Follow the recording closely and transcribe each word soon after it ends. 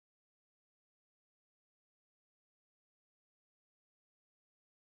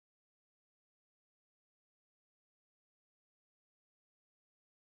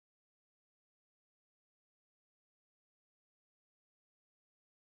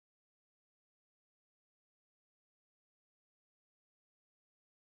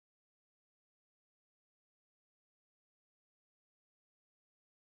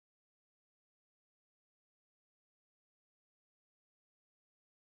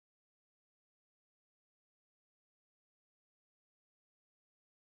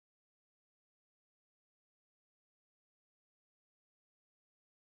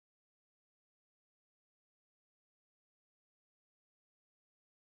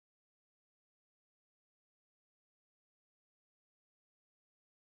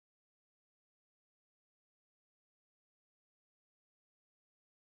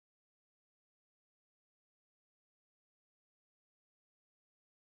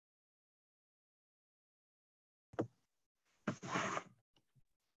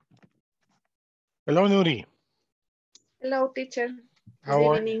Hello, Nuri. Hello, teacher. How Good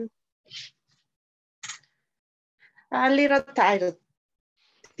are evening. A little tired,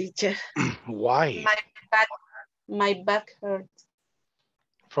 teacher. you? Why? My back hurts.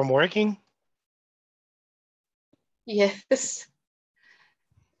 From working? Yes.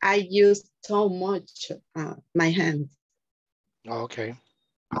 I use so much my hand. Oh, okay.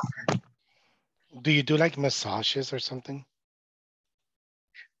 Do you do like massages or something?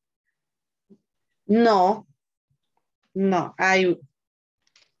 No. I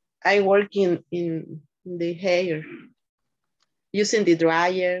work in the hair using the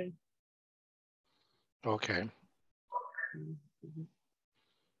dryer. Okay.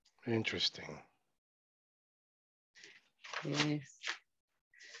 Interesting. Yes.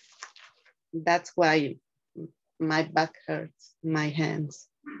 That's why my back hurts, my hands.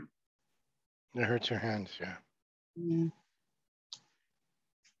 It hurts your hands, yeah. Yeah.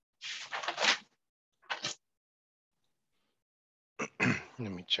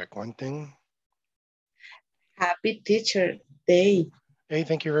 Let me check one thing. Happy Teacher Day. Hey,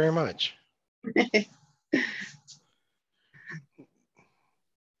 thank you very much.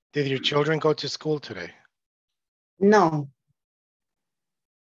 Did your children go to school today? No.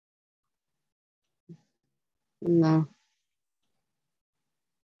 No.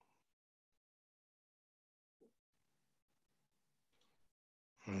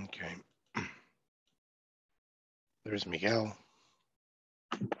 Okay. There's Miguel.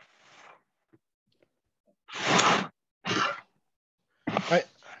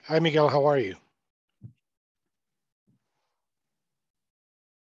 Hi, Miguel. How are you?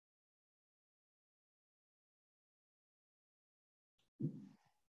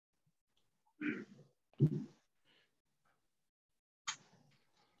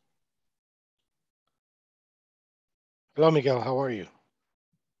 Hello, Miguel. How are you?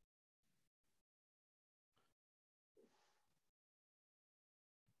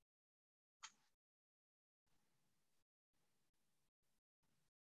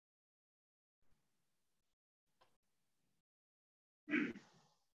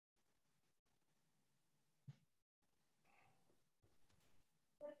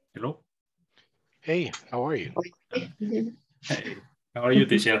 Hello. Hey, how are you? Hey, how are you,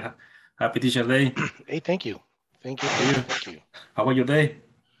 teacher? Happy Teacher Day. Hey, thank you. Thank you. Thank you. How was your day?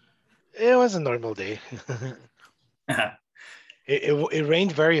 It was a normal day. it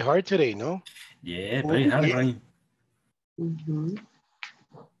rained very hard today, no? Yeah, very hard rain. Mm-hmm.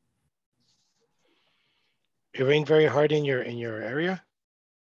 It rained very hard in your area?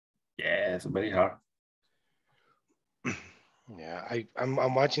 Yeah, it's very hard. Yeah,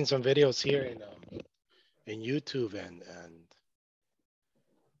 I'm watching some videos here in YouTube and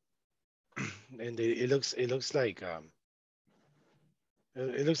it looks like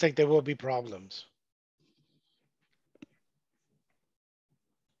it looks like there will be problems.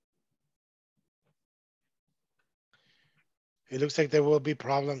 It looks like there will be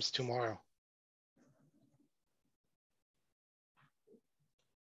problems tomorrow.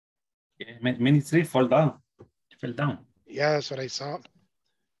 Yeah, many trees fell down. Yeah, that's what I saw.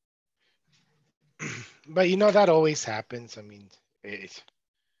 But you know that always happens. I mean,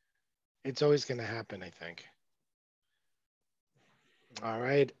 it's always gonna happen, I think. All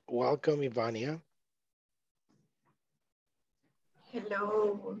right, welcome, Ivania.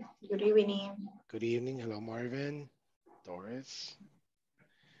 Hello, good evening. Good evening. Hello, Marvin, Doris,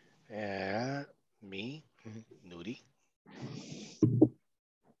 me, Nudie.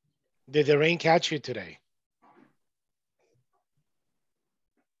 Did the rain catch you today?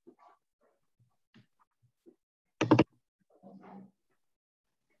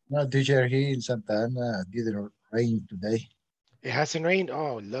 No, teacher, here in Santa Ana didn't rain today. It hasn't rained?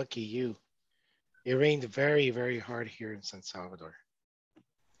 Oh, lucky you. It rained very, very hard here in San Salvador.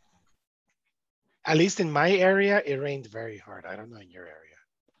 At least in my area, it rained very hard. I don't know in your area,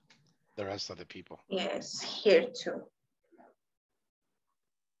 the rest of the people. Yes, here too.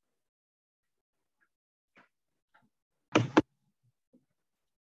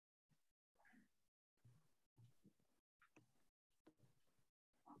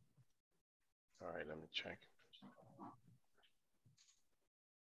 All right, let me check.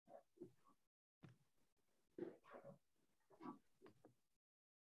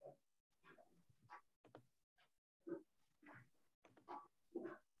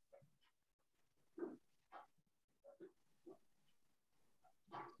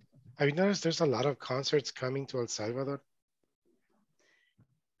 Have you noticed there's a lot of concerts coming to El Salvador?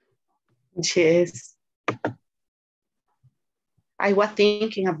 Yes. I was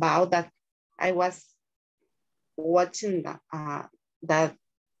thinking about that. I was watching that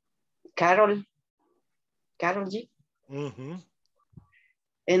Carol Carol G. Mm-hmm.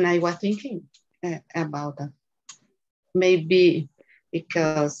 And I was thinking about that. Maybe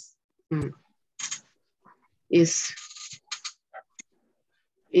because it's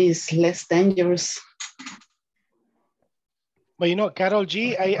less dangerous. But you know, Carol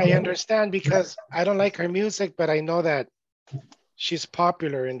G, I understand because I don't like her music, but I know that she's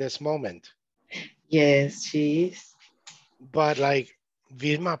popular in this moment. Yes, she is. But like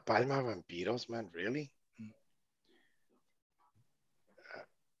Vilma Palma Vampiros, man, really?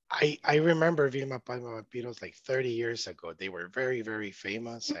 I remember Vilma Palma Vampiros like 30 years ago. They were very, very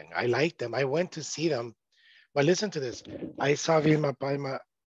famous and I liked them. I went to see them. But listen to this. I saw Vilma Palma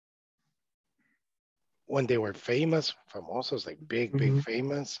when they were famous, famosos, like big, big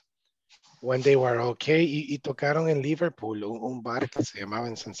famous. When they were okay, y tocaron en Liverpool, un bar que se llamaba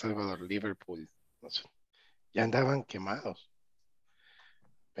en San Salvador, Liverpool. Ya andaban quemados.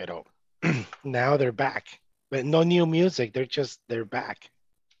 Pero now they're back. But no new music, they're back.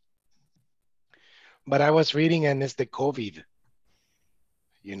 But I was reading and it's the COVID.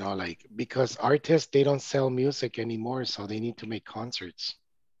 You know, like, because artists, they don't sell music anymore, so they need to make concerts.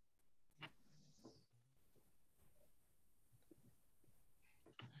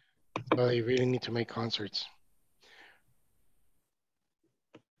 So they really need to make concerts.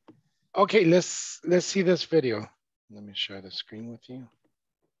 Okay, let's see this video. Let me share the screen with you.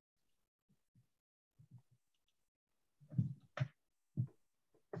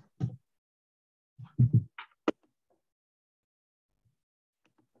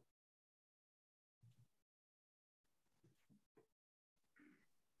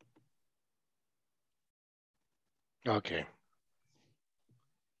 Okay.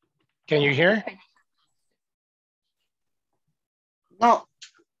 Can you hear? No.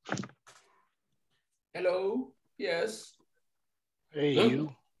 Hello. Yes. Hey, Good.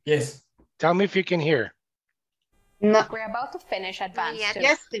 you. Yes. Tell me if you can hear. No. We're about to finish advanced two,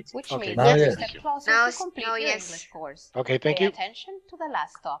 Yes. which Okay, means now you're a yes. step closer Now, to complete now your yes. English course. Okay, thank Pay you. attention to the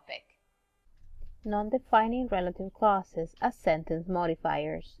last topic. Non-defining relative clauses as sentence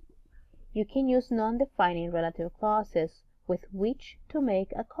modifiers. You can use non-defining relative clauses with which to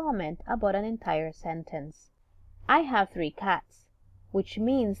make a comment about an entire sentence. I have 3 cats, which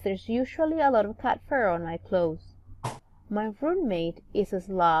means there's usually a lot of cat fur on my clothes. My roommate is a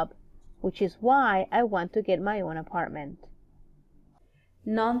slob, which is why I want to get my own apartment.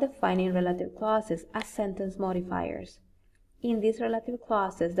 Non-defining relative clauses as sentence modifiers. In these relative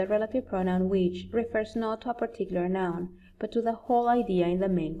clauses, the relative pronoun which refers not to a particular noun, but to the whole idea in the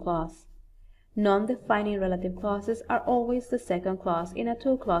main clause. Non-defining relative clauses are always the second clause in a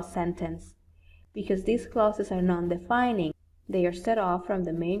 2-clause sentence. Because these clauses are non-defining, they are set off from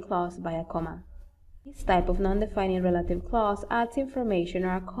the main clause by a comma. This type of non-defining relative clause adds information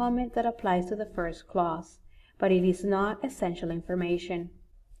or a comment that applies to the first clause, but it is not essential information.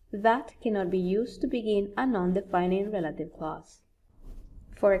 That cannot be used to begin a non-defining relative clause.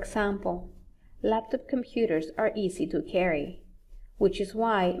 For example, laptop computers are easy to carry, which is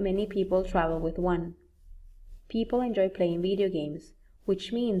why many people travel with one. People enjoy playing video games,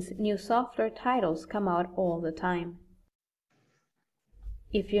 which means new software titles come out all the time.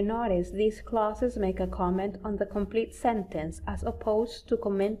 If you notice, these clauses make a comment on the complete sentence as opposed to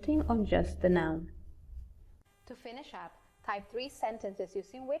commenting on just the noun. To finish up, type 3 sentences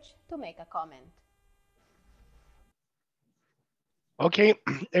using which to make a comment. Okay,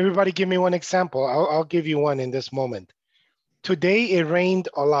 everybody give me one example. I'll give you one in this moment. Today it rained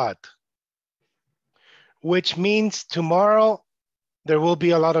a lot, which means tomorrow there will be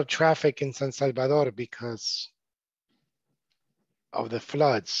a lot of traffic in San Salvador because of the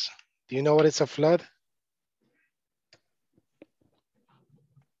floods. Do you know what is a flood?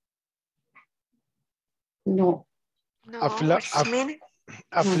 No. No, A flood. what's the meaning?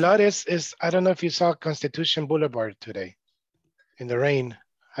 A flood is, I don't know if you saw Constitution Boulevard today in the rain.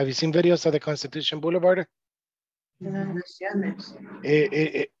 Have you seen videos of the Constitution Boulevard? Yes,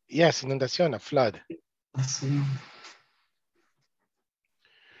 inundación, a flood.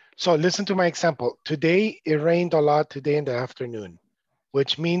 So listen to my example. Today, it rained a lot today in the afternoon,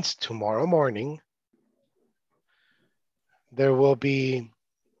 which means tomorrow morning, there will be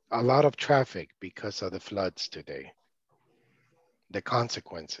a lot of traffic because of the floods today. The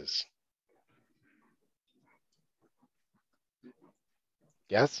consequences.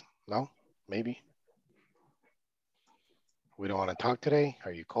 Yes? No? Maybe? We don't want to talk today?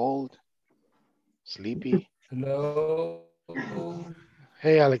 Are you cold? Sleepy? Hello.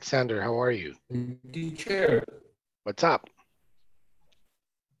 Hey, Alexander, how are you? Teacher. What's up?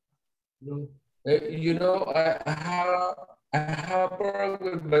 You know, I have I have a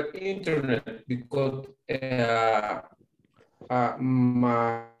problem with the internet because I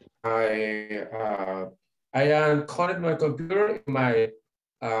am connecting my computer in my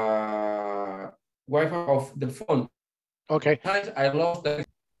Wi-Fi of the phone. Okay. Sometimes I lost the.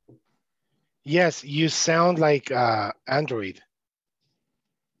 Yes, you sound like Android.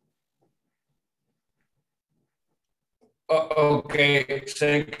 Okay,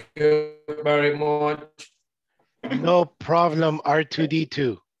 thank you very much. No problem,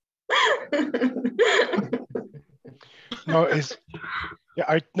 R2D2. No, it's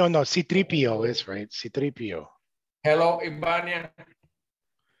yeah, no, C3PO is right. C3PO. Hello, Ivania.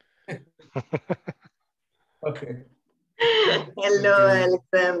 Okay. Hello,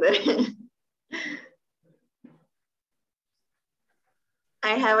 Alexander.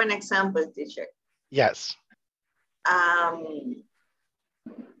 I have an example, teacher. Yes.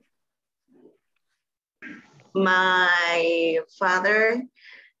 My father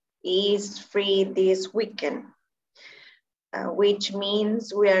is free this weekend, which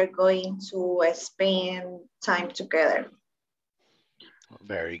means we are going to spend time together.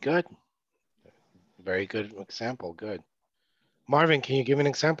 Very good. Very good example. Good. Marvin, can you give an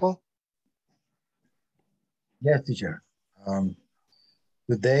example? Yes, teacher.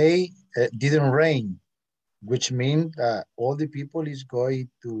 Today didn't rain, which means all the people is going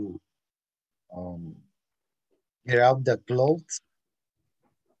to get out the clothes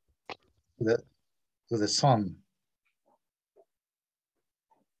to the sun.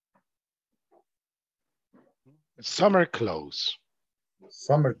 Summer clothes.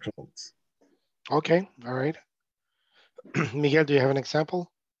 Summer clothes. Okay. All right. Miguel, do you have an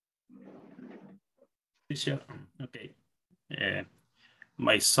example? Sure. Okay.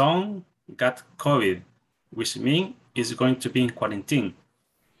 My son got COVID, which means he's going to be in quarantine.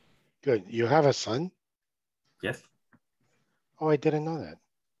 Good. You have a son? Yes. Oh, I didn't know that.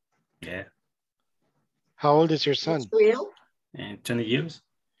 Yeah. How old is your son? It's real? 20 years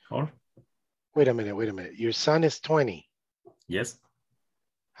old. Wait a minute. Your son is 20. Yes.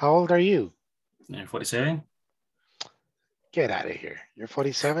 How old are you? 47. Get out of here. You're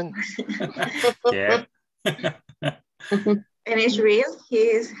 47? Yeah. And it's real?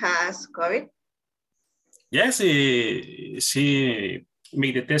 He has COVID? Yes, she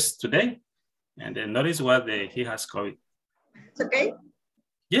made the test today, and then notice what he has COVID. It's okay?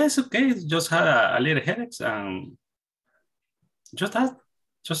 Yes, okay. Just had a little headaches and just that.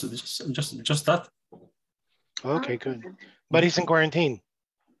 Just that. Okay, good. But he's in quarantine.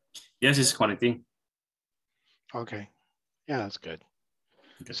 Yes, it's quarantine. Okay. Yeah, that's good.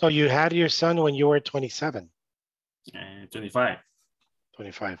 Okay. So you had your son when you were 27? 25.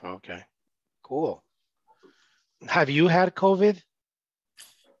 25, okay. Cool. Have you had COVID?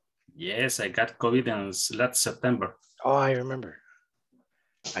 Yes, I got COVID in last September. Oh, I remember.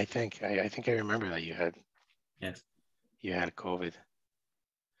 I think I remember that you had COVID.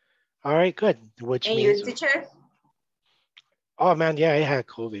 All right, good. Which And means your teacher? oh man, yeah, I had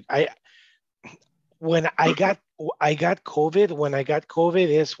COVID. When I got COVID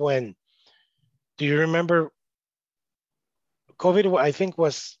is when, do you remember COVID? I think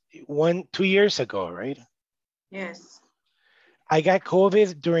was 2 years ago, right? Yes. I got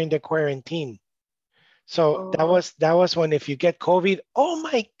COVID during the quarantine. So that was when if you get COVID, oh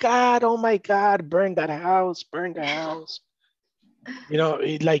my God, burn that house, burn the house.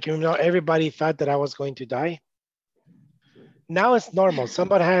 Everybody thought that I was going to die. Now it's normal.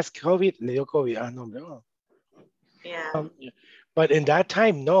 Somebody has COVID, le dio COVID. Ah, no. Yeah. But in that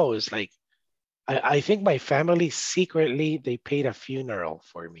time, no, it's like, I think my family secretly, they paid a funeral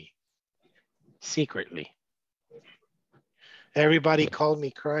for me. Secretly. Everybody called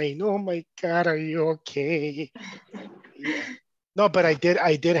me crying. Oh my God, are you okay? Yeah. No, but I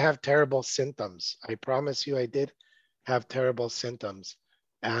did have terrible symptoms. I promise you I did have terrible symptoms.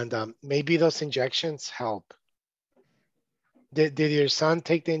 And maybe those injections help. Did your son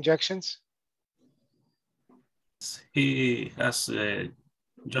take the injections? He has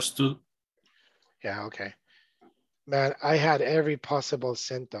just 2. Yeah, okay. Man, I had every possible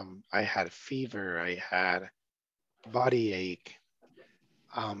symptom. I had fever. I had body ache.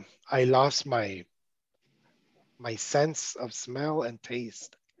 I lost my sense of smell and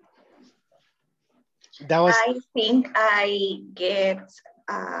taste. I think I get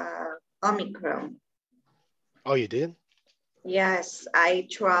Omicron. Oh, you did? Yes, I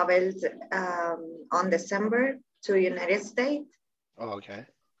traveled on December to United States. Oh, okay.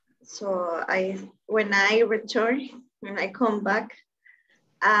 So when I return, when I come back,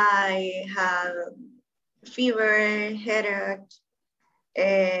 I have fever, headache,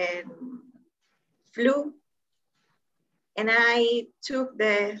 and flu. And I took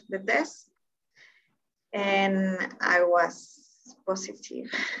the test and I was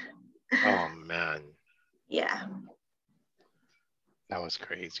positive. Oh man. Yeah. That was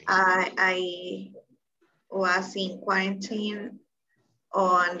crazy. I was in quarantine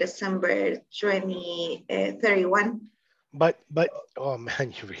on December 31. But oh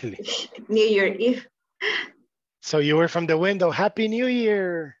man, you really. New Year Eve. So you were from the window. Happy New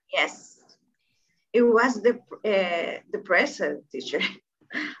Year. Yes. It was the present, teacher.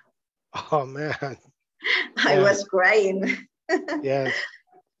 Oh man. I was crying. Yes.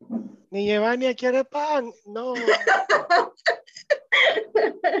 Ni llevar ni a quiere pan. No.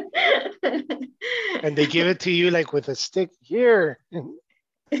 And they give it to you like with a stick here.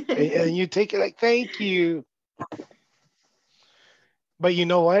 And you take it like, thank you. But you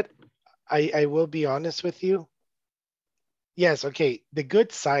know what? I will be honest with you. Yes, okay. The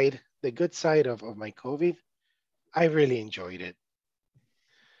good side of my COVID, I really enjoyed it.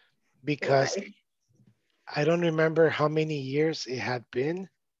 Because Why? I don't remember how many years it had been.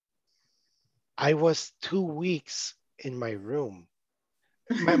 I was 2 weeks in my room.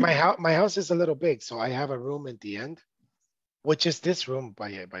 My house is a little big, so I have a room at the end, which is this room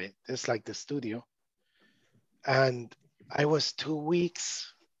by it's like the studio. And I was 2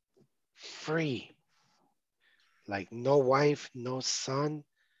 weeks free. Like no wife, no son,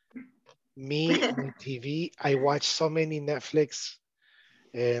 me, my TV. I watched so many Netflix.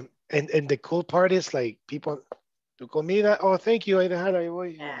 And the cool part is like people, tu comida, oh, thank you.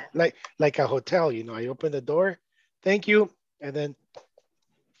 Yeah. Like a hotel, you know, I open the door, thank you, and then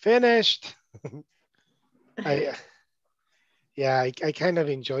finished. I kind of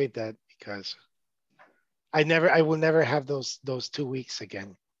enjoyed that because I will never have those 2 weeks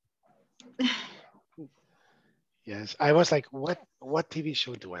again. Yes, I was like, what TV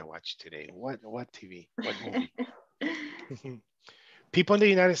show do I watch today? What TV? What movie? People in the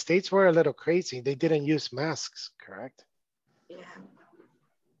United States were a little crazy. They didn't use masks, correct? Yeah.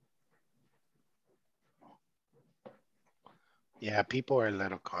 Yeah, people are a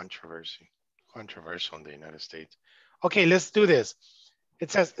little controversial in the United States. Okay, let's do this. It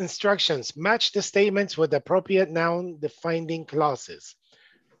says instructions. Match the statements with appropriate noun defining clauses.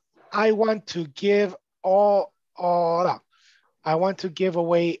 I want to give I want to give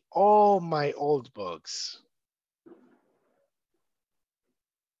away all my old books.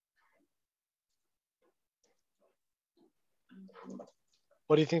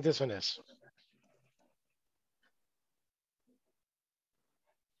 What do you think this one is?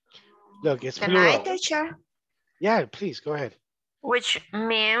 Look, it's Can plural. I, teacher? Yeah, please go ahead. Which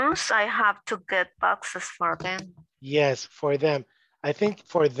means I have to get boxes for them. Yes, for them. I think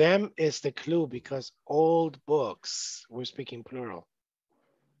for them is the clue because old books, we're speaking plural.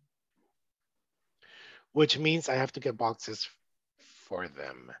 Which means I have to get boxes for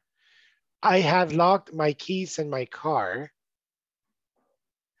them. I had locked my keys in my car.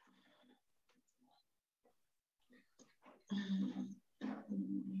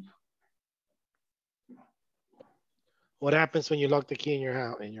 What happens when you lock the key in your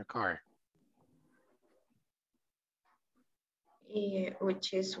house, in your car? Yeah,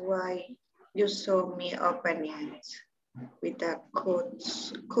 which is why you saw me open it with a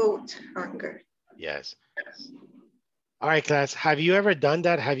coat hanger. Yes. All right, class. Have you ever done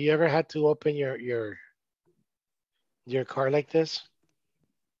that? Have you ever had to open your car like this?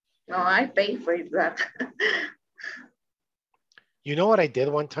 No, I pay for that. You know what I did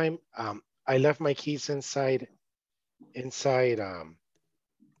one time? I left my keys inside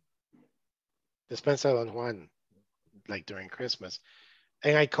Despensa Don Juan, like during Christmas.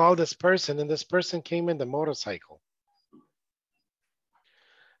 And I called this person and this person came in the motorcycle.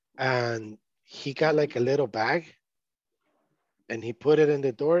 And he got like a little bag and he put it in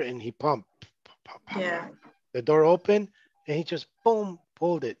the door and he pumped. Yeah. The door opened and he just boom,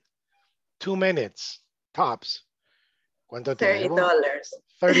 pulled it. 2 minutes, tops. ¿Cuánto te debo?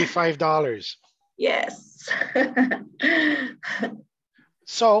 $30. $35. Yes.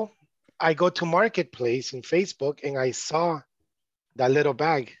 So I go to Marketplace in Facebook and I saw that little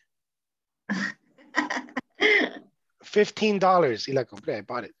bag. $15 y la compré, I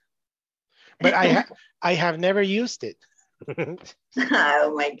bought it. But I have never used it.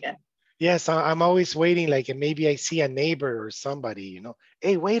 Oh my God. Yes, I'm always waiting, like maybe I see a neighbor or somebody, you know,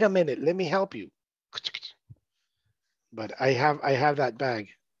 hey, wait a minute, let me help you. But I have that bag.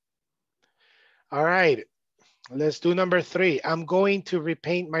 All right, let's do number 3. I'm going to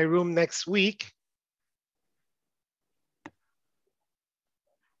repaint my room next week.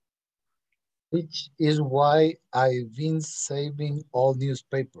 Which is why I've been saving all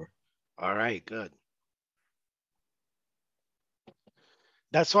newspaper. All right, good.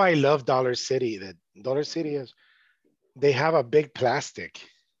 That's why I love Dollar City. That Dollar City is, they have a big plastic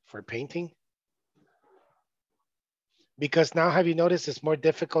for painting. Because now, have you noticed it's more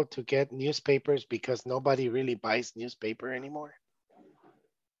difficult to get newspapers because nobody really buys newspaper anymore?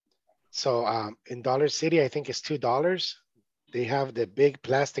 So in Dollar City, I think it's $2. They have the big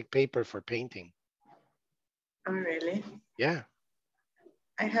plastic paper for painting. Oh, really? Yeah.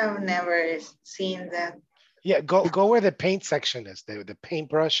 I have never seen that. Yeah, go where the paint section is, the paint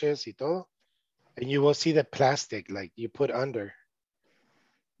brushes y todo, and you will see the plastic like you put under.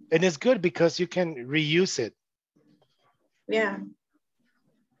 And it's good because you can reuse it. Yeah.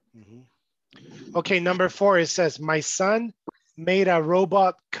 Okay, number 4, it says, my son made a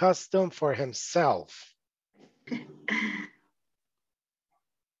robot custom for himself.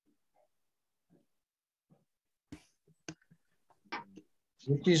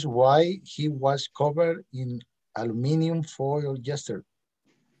 Which is why he was covered in aluminum foil yesterday.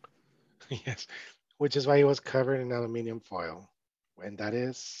 Yes, which is why he was covered in aluminum foil. And that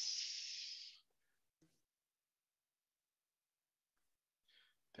is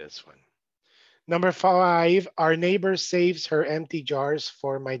this one. Number 5, our neighbor saves her empty jars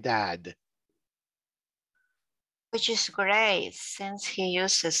for my dad. Which is great since he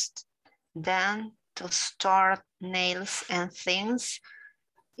uses them to store nails and things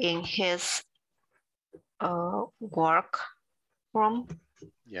in his work room.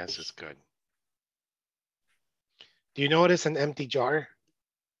 Yes, it's good. Do you know what is an empty jar?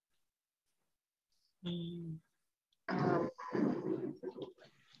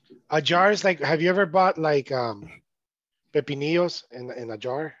 A jar is like, have you ever bought like pepinillos in a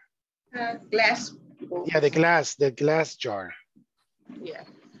jar? Glass. Yeah, the glass jar. Yeah.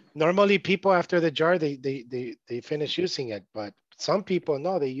 Normally people after the jar, they finish using it, but some people,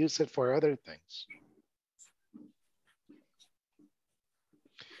 no, they use it for other things.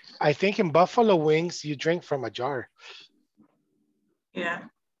 I think in Buffalo Wings, you drink from a jar. Yeah.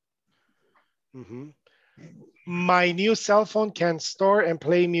 My new cell phone can store and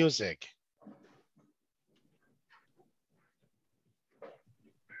play music.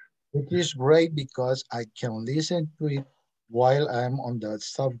 Which is great because I can listen to it while I'm on the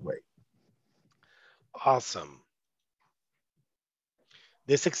subway. Awesome.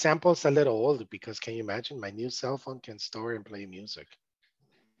 This example is a little old because can you imagine my new cell phone can store and play music?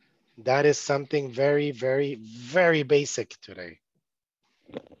 That is something very, very, very basic today.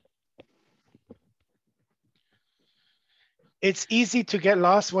 It's easy to get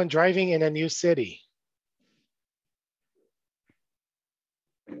lost when driving in a new city.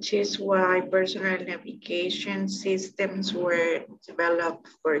 Which is why personal navigation systems were developed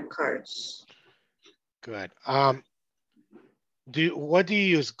for cars. Good. What do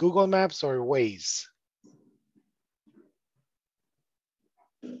you use, Google Maps or Waze?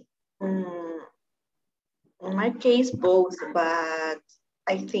 In my case, both, but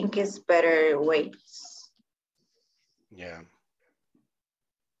I think it's better ways. Yeah.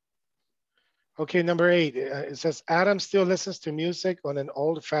 Okay, number 8, it says, Adam still listens to music on an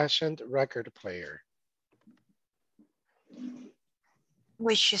old-fashioned record player.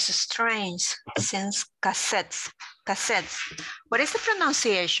 Which is strange since cassettes. What is the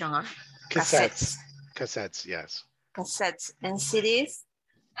pronunciation of cassettes? Cassettes, yes. Cassettes and CDs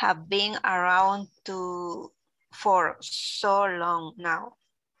have been around for so long now.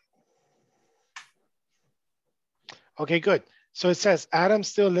 Okay, good. So it says, Adam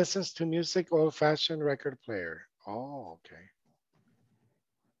still listens to music, old-fashioned record player. Oh, okay.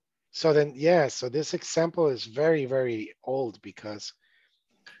 So then, yeah, so this example is very, very old because,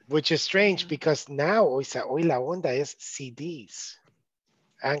 which is strange because now, hoy la onda is CDs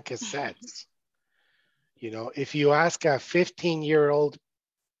and cassettes. You know, if you ask a 15-year-old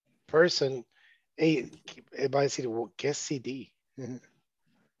person, hey, va a decir, ¿qué es CD?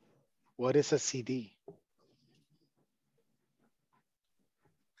 What is a CD?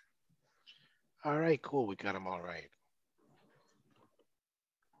 All right, cool. We got them all right.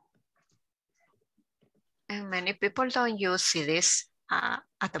 And many people don't use CDs at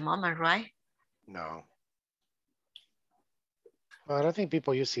the moment, right? No. Well, I don't think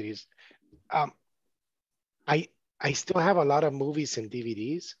people use CDs. I still have a lot of movies and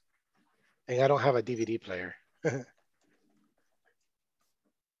DVDs, and I don't have a DVD player. I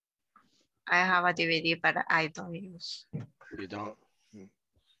have a DVD, but I don't use. You don't?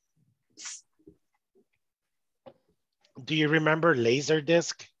 Do you remember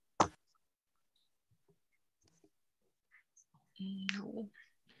Laserdisc? No.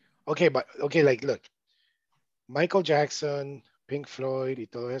 Okay, but okay, like look, Michael Jackson, Pink Floyd y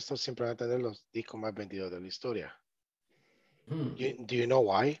todo esto siempre van a tener los discos más vendidos de la historia. Do you know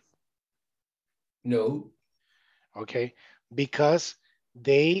why? No. Okay, because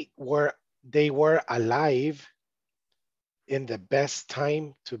they were alive in the best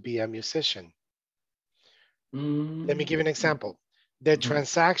time to be a musician. Let me give you an example. The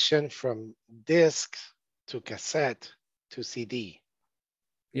transaction from disc to cassette to CD.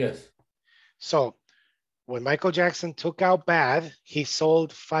 Yes. So when Michael Jackson took out Bad, he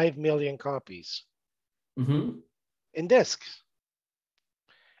sold 5 million copies in discs.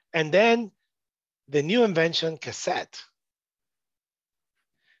 And then the new invention, cassette.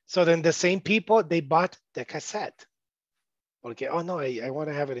 So then the same people, they bought the cassette. Okay, oh no, I want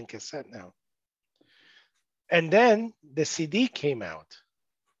to have it in cassette now. And then the CD came out.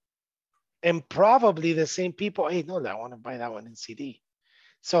 And probably the same people, hey, no, I want to buy that one in CD.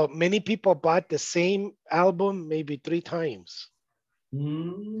 So many people bought the same album maybe 3 times.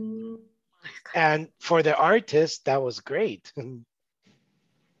 And for the artist, that was great.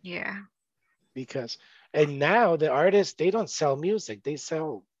 Yeah. Because, and now the artists, they don't sell music, they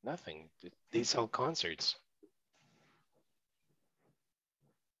sell nothing. They sell concerts.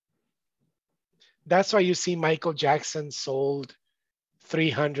 That's why you see Michael Jackson sold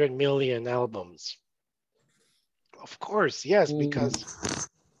 300 million albums. Of course, yes, because,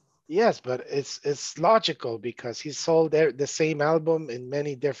 yes, but it's logical because he sold the same album in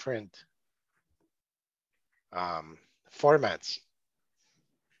many different formats.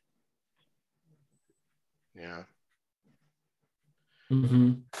 Yeah.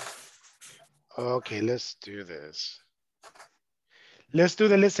 Okay, let's do this. Let's do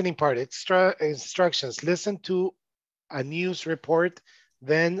the listening part. Instructions. Listen to a news report,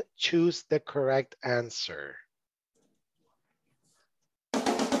 then choose the correct answer.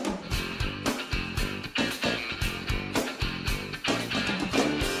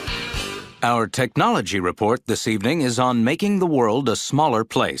 Our technology report this evening is on making the world a smaller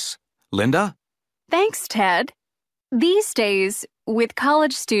place. Linda? Thanks, Ted. These days, with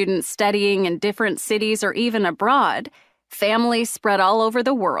college students studying in different cities or even abroad, families spread all over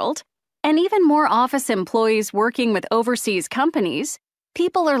the world, and even more office employees working with overseas companies,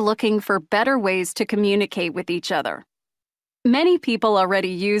 people are looking for better ways to communicate with each other. Many people already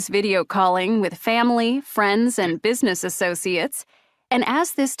use video calling with family, friends, and business associates, and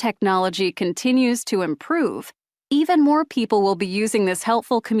as this technology continues to improve, even more people will be using this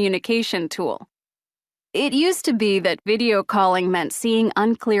helpful communication tool. It used to be that video calling meant seeing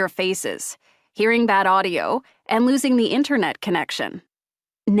unclear faces, hearing bad audio, and losing the internet connection.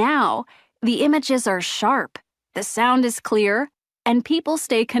 Now, the images are sharp, the sound is clear, and people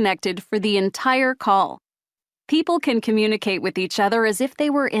stay connected for the entire call. People can communicate with each other as if they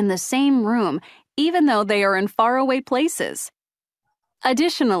were in the same room, even though they are in faraway places.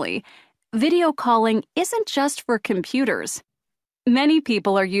 Additionally, video calling isn't just for computers. Many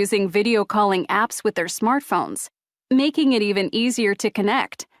people are using video calling apps with their smartphones, making it even easier to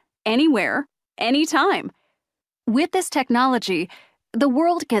connect, anywhere, anytime. With this technology, the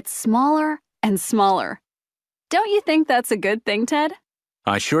world gets smaller and smaller. Don't you think that's a good thing, Ted?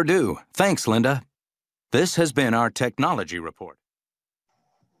 I sure do. Thanks, Linda. This has been our technology report.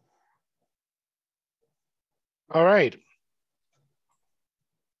 All right.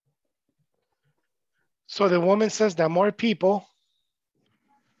 So the woman says that more people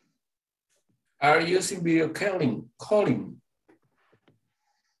are using video calling.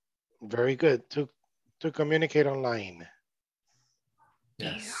 Very good. To communicate online.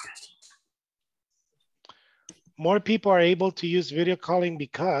 Yes. More people are able to use video calling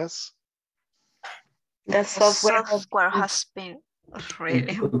because the software has been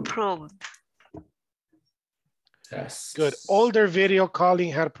really improved. Yes. Good. Older video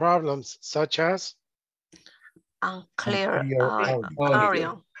calling had problems such as unclear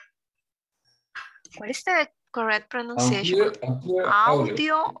audio. What is the correct pronunciation? Unclear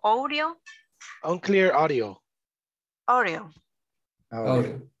audio. Unclear audio. Audio.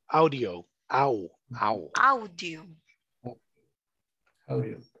 Audio.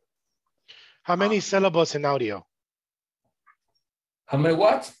 How many syllables in audio? How many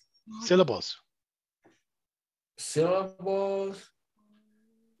what? Syllables. Syllables.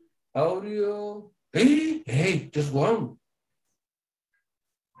 Audio. Hey, just one.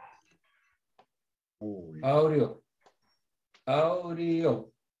 Audio.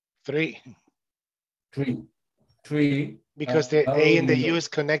 3. 3. Because the A and the U is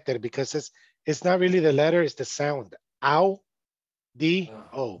connected because it's not really the letter, it's the sound. Audio.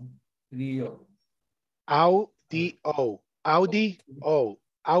 Audio.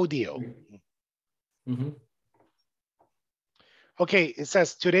 Okay, it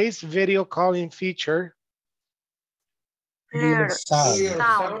says today's video calling feature Clear sound.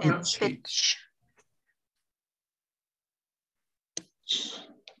 sound and pitch.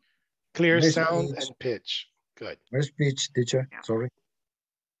 Clear Where's sound pitch? and pitch. Good. Where's pitch, teacher? Sorry.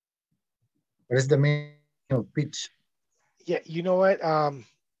 What is the meaning of pitch? Yeah, you know what?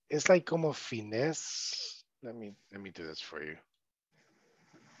 It's like como finesse. Let me do this for you.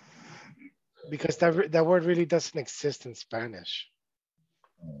 Because that word really doesn't exist in Spanish.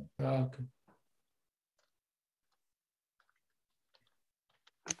 Okay.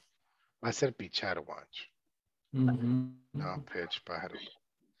 Va a ser pichar, watch. Mhm. No, pitch, pájaro.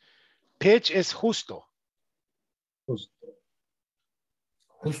 Pitch is justo. Justo.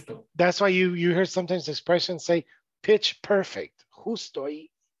 That's why you hear sometimes expressions say pitch perfect. Justo ahí.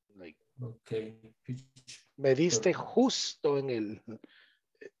 Like, Okay. Pitch. me diste justo en el.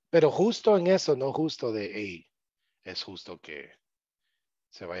 Pero justo en eso, no justo de hey, es justo que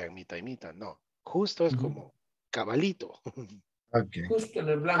se vayan mitad y mitad. No. Justo es como cabalito. Okay. Justo en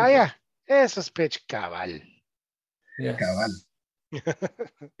el blanco. Ah, yeah. Eso es pitch cabal. Yes. Cabal.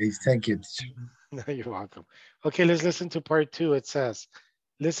 Okay, thank you, teacher. No, you're welcome. Okay, let's listen to part 2. It says,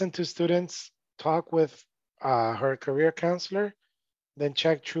 listen to students talk with her career counselor, then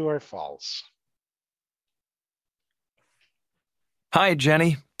check true or false. Hi,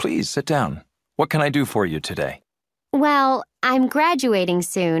 Jenny. Please sit down. What can I do for you today? Well, I'm graduating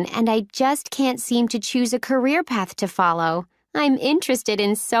soon, and I just can't seem to choose a career path to follow. I'm interested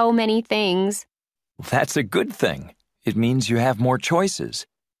in so many things. That's a good thing. It means you have more choices.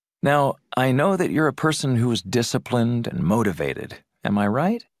 Now, I know that you're a person who is disciplined and motivated. Am I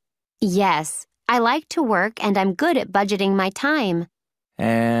right? Yes, I like to work, and I'm good at budgeting my time.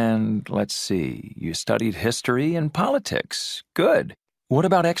 And let's see, you studied history and politics. Good. What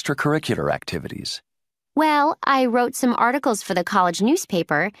about extracurricular activities? Well, I wrote some articles for the college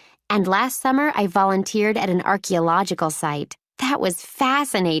newspaper, and last summer I volunteered at an archaeological site. That was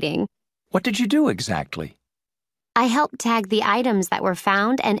fascinating. What did you do exactly? I helped tag the items that were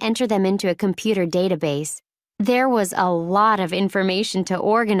found and enter them into a computer database. There was a lot of information to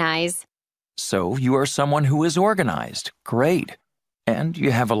organize. So you are someone who is organized. Great. And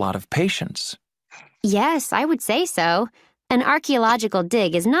you have a lot of patience. Yes, I would say so. An archaeological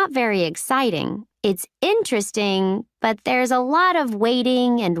dig is not very exciting. It's interesting, but there's a lot of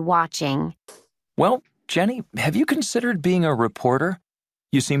waiting and watching. Well, Jenny, have you considered being a reporter?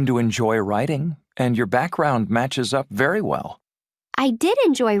 You seem to enjoy writing, and your background matches up very well. I did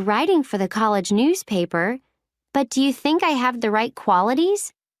enjoy writing for the college newspaper, but do you think I have the right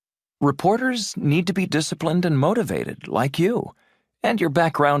qualities? Reporters need to be disciplined and motivated, like you. And your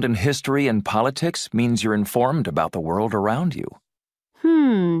background in history and politics means you're informed about the world around you.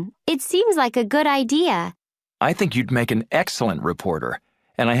 It seems like a good idea. I think you'd make an excellent reporter,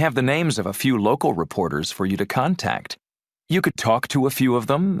 and I have the names of a few local reporters for you to contact. You could talk to a few of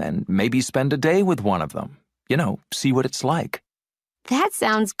them and maybe spend a day with one of them. You know, see what it's like. That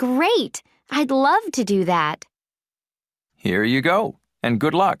sounds great. I'd love to do that. Here you go, and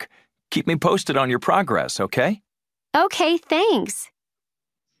good luck. Keep me posted on your progress, okay? Okay, thanks.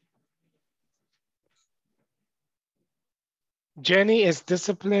 Jenny is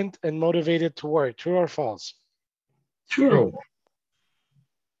disciplined and motivated to work. True or false? True.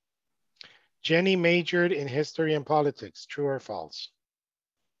 Jenny majored in history and politics. True or false?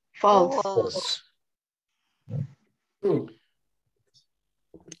 False. True.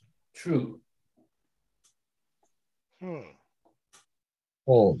 True.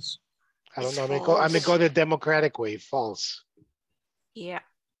 False. I don't know. I'm gonna go the democratic way. False. Yeah.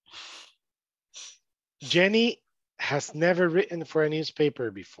 Jenny has never written for a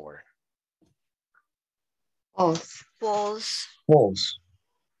newspaper before. False. False. False.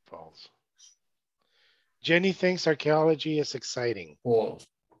 False. Jenny thinks archaeology is exciting. False.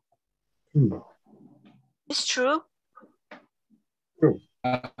 True. It's true. True.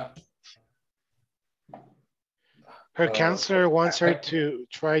 Her counselor wants her to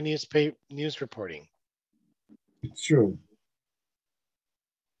try news reporting. It's true.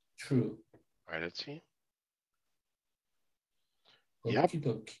 True. All right, let's see. Yep.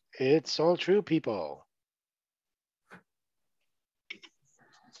 Yep, it's all true, people.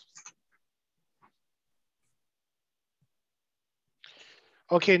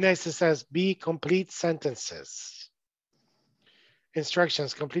 Okay, next it says B, complete sentences.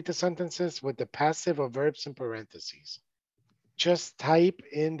 Instructions, complete the sentences with the passive of verbs in parentheses. Just type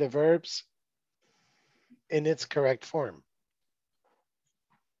in the verbs in its correct form.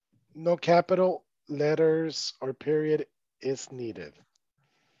 No capital letters or period is needed.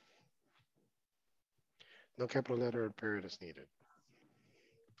 No capital letter or period is needed.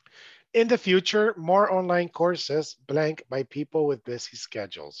 In the future, more online courses blank by people with busy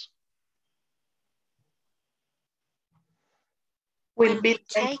schedules. Will be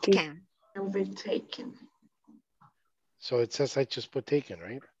taken. Will be taken. So it says I just put taken,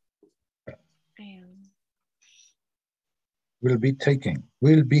 right? Will be taken.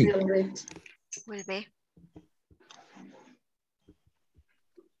 Will be. Will be.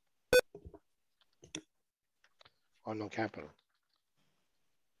 Oh, no capital.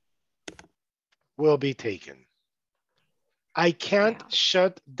 Will be taken. I can't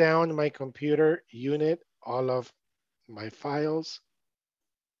shut down my computer unit. All of my files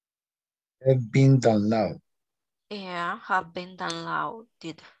Have been downloaded. Yeah, have been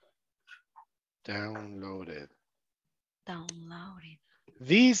downloaded. Downloaded. Downloaded.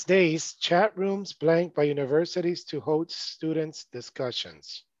 These days, chat rooms blank by universities to host students'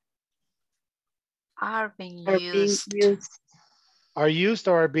 discussions. Are being Are used. being used. Are used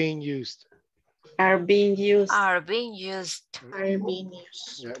or are being used? Are being used. Are being used. Are being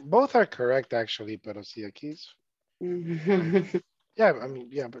used. Yeah, both are correct actually, pero si aquí. Yeah, I mean,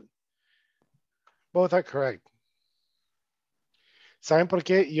 yeah, but both are correct. ¿Saben por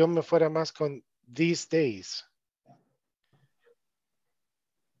qué yo me fuera más con these days?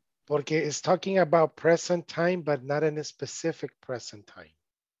 Porque it's talking about present time, but not in a specific present time.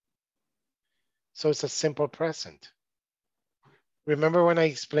 So it's a simple present. Remember when I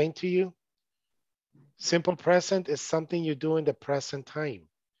explained to you? Simple present is something you do in the present time.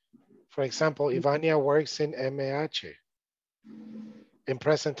 For example, Ivania works in MAH. In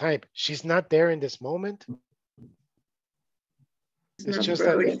present time, she's not there in this moment. It's just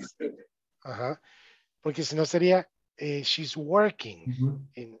that, porque si no sería, she's working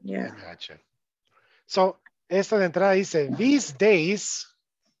in MAH. So, esta de entrada dice, these days,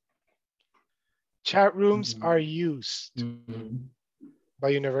 chat rooms are used by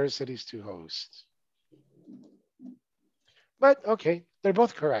universities to host. But okay, they're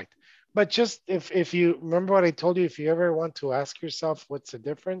both correct. But just if you remember what I told you, if you ever want to ask yourself what's the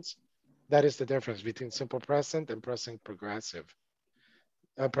difference, that is the difference between simple present and present progressive.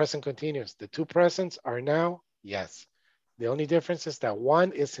 Present continuous. The two presents are now, yes. The only difference is that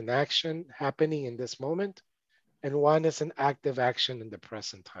one is an action happening in this moment and one is an active action in the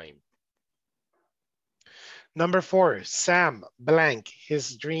present time. Number 4, Sam blank,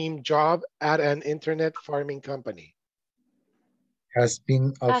 his dream job at an internet farming company. Has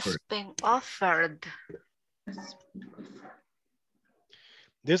been offered. Has been offered.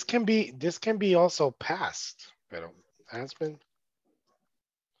 This can be also past, pero has been.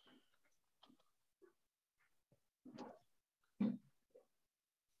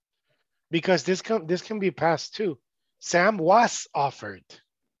 Because this can be past too. Sam was offered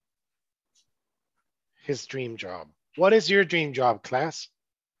his dream job. What is your dream job, class?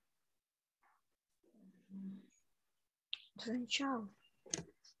 Dream job.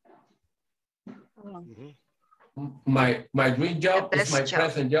 My dream job is my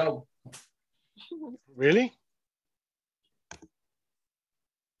present job. Really?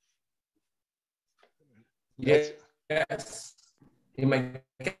 Yes. Yes. In my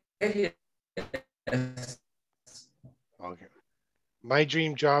case, yes. Okay. My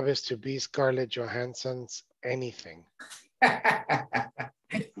dream job is to be Scarlett Johansson's anything.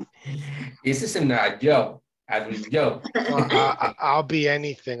 This isn't a job, a dream job. I'll be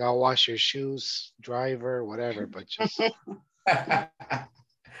anything. I'll wash your shoes, driver, whatever, but just.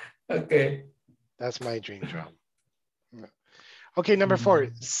 Okay. That's my dream job. Okay, number 4,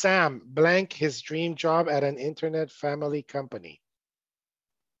 Sam blank his dream job at an internet family company.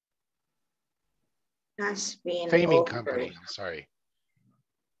 Has been Faming offered. company, I'm sorry.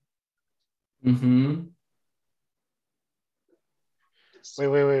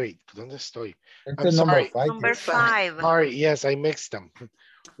 Wait. ¿Dónde estoy? I'm sorry. Number 5. Sorry, yes, I mixed them.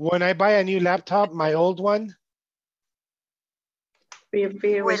 When I buy a new laptop, my old one will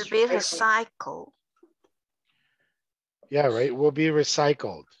be recycled. Yeah, right, will be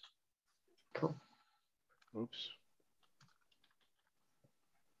recycled. Oops.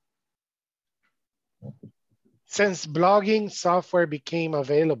 Since blogging software became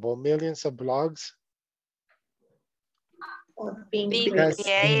available, millions of blogs being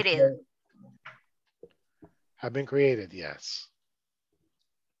created. Have been created, yes.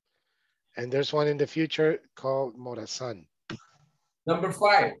 And there's one in the future called Morazan. Number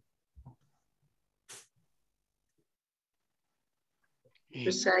 5.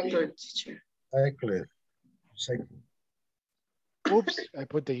 Recycled, teacher. Recycled. Oops, I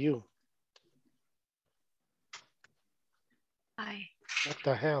put the U. What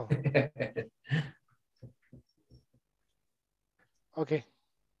the hell? Okay.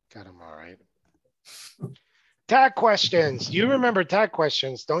 Got them all right. Tag questions. You remember tag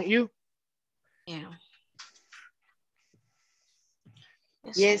questions, don't you? Yeah.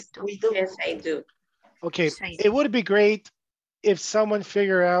 Yes, we do. Yes, I do. Okay, Yes, I do. it would be great if someone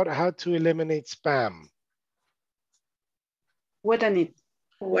figure out how to eliminate spam. Wouldn't it?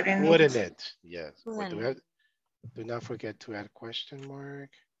 Wouldn't it? Yes. But Wouldn't. do not forget to add question mark.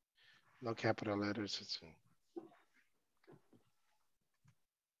 No capital letters. It's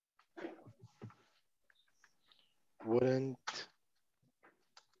wouldn't.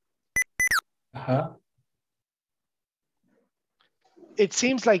 It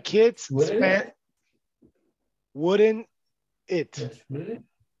seems like kids spend. Wouldn't it? Yes, really?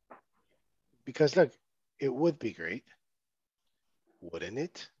 Because look, it would be great. Wouldn't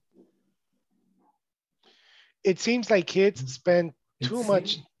it? It seems like kids spend too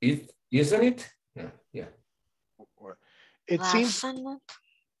much. Isn't it? Yeah, yeah. It seems.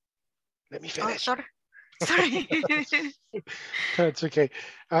 Let me Oh, finish. sorry. Sorry. That's okay.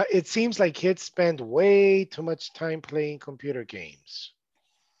 It seems like kids spend way too much time playing computer games.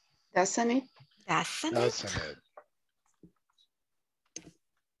 Doesn't it? Doesn't it?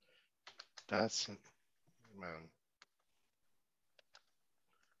 Doesn't, man.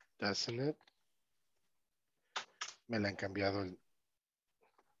 Doesn't it? Me la han cambiado el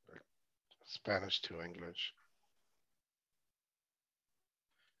Spanish to English.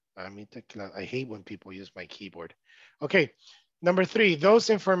 I hate when people use my keyboard. Okay, number 3. Those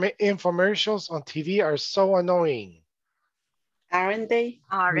infomercials on TV are so annoying. Aren't they?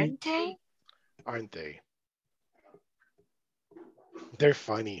 Aren't they? Aren't they? They're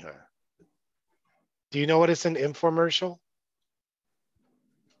funny, huh? Do you know what is an infomercial?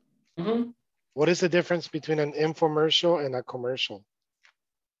 Mm-hmm. What is the difference between an infomercial and a commercial?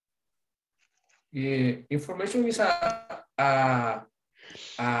 Information is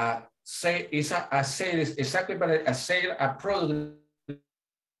say is a sales exactly, but a sale a product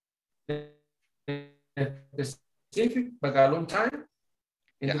specific, but a long time.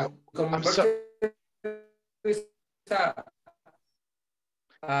 Yeah,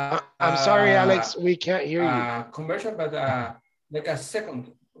 I'm sorry, Alex, we can't hear you. Commercial, but like a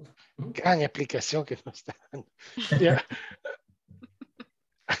second. Gran explicación que nos dan. Yeah.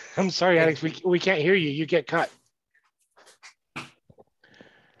 I'm sorry, Alex, we can't hear you. You get cut.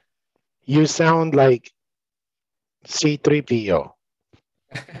 You sound like C3PO.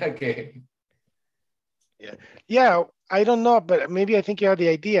 Okay. Yeah, I don't know, but maybe I think you have the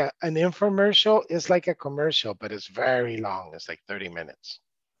idea. An infomercial is like a commercial, but it's very long. It's like 30 minutes.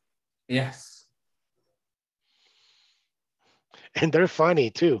 Yes. And they're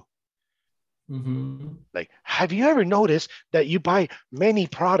funny too. Mm-hmm. Like, have you ever noticed that you buy many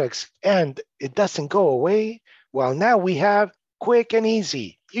products and it doesn't go away? Well, now we have quick and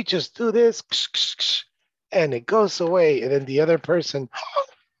easy. You just do this and it goes away. And then the other person,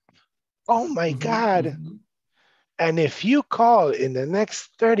 oh my God. Mm-hmm. And if you call in the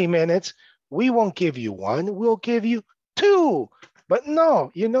next 30 minutes, we won't give you 1, we'll give you 2. But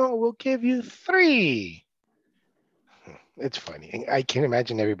no, we'll give you 3. It's funny. I can't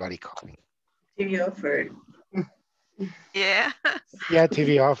imagine everybody calling. TV offer. Yeah. Yeah,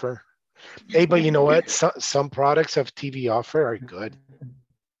 TV offer. Hey, but you know what? Some products of TV offer are good.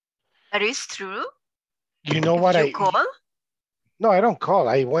 That is true. You know what you call? No, I don't call.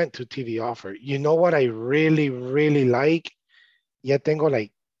 I went to TV offer. You know what I really, really like? Ya tengo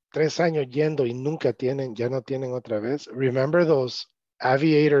like 3 años yendo y nunca tienen, ya no tienen otra vez. Remember those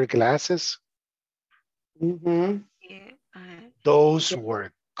aviator glasses? Mm-hmm. Yeah. Those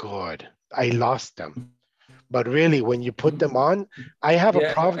were good. I lost them. But really, when you put them on, I have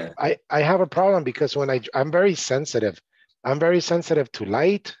a problem. I have a problem because when I'm very sensitive. I'm very sensitive to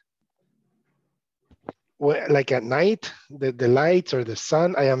light. Like at night, the lights or the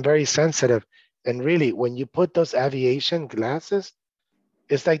sun, I am very sensitive. And really, when you put those aviation glasses,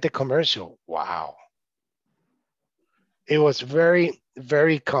 it's like the commercial. Wow. It was very,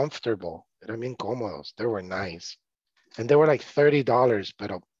 very comfortable. I mean, cómodos. They were nice. And they were like $30,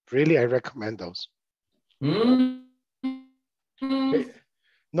 but really, I recommend those. Mm-hmm.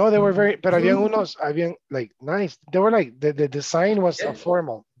 No, they were very, but habían like nice. They were like, the design was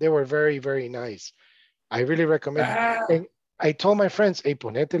formal. They were very, very nice. I really recommend. And I told my friends, hey,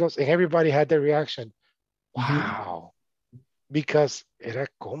 ponételos, and everybody had their reaction. Wow. Because era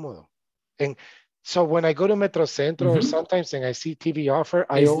cómodo. And so when I go to Metro Centro or sometimes and I see TV offer,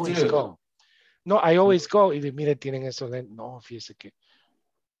 I always go. No, I always go. Y de, mire, tienen esos lentes. No, fíjese que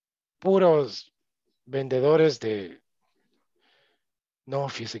puros vendedores de No,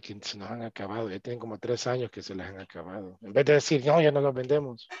 fíjese que se nos han acabado. Ya tienen como 3 años que se les han acabado. En vez de decir, no, ya no los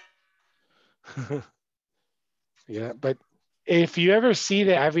vendemos. Yeah, but if you ever see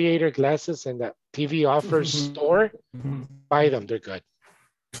the aviator glasses in the TV offers store, buy them. They're good.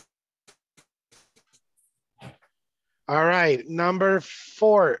 All right, number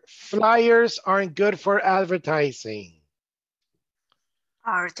 4. Flyers aren't good for advertising.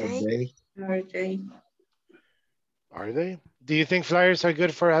 Are they? Are they? Are they? Do you think flyers are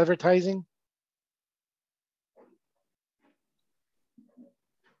good for advertising?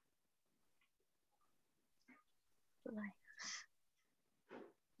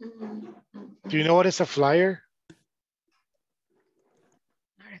 Do you know what is a flyer?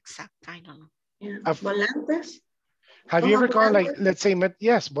 Not exact, I don't know. Yeah. Volantes? Have you ever gone like, let's say,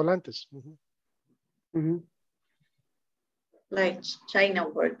 yes, volantes. Like China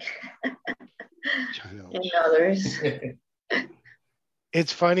work China. and others.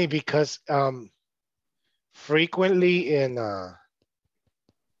 It's funny because frequently in Los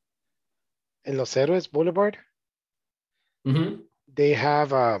Héroes Boulevard, they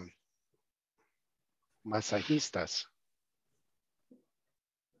have masajistas.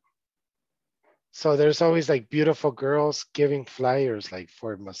 So there's always like beautiful girls giving flyers like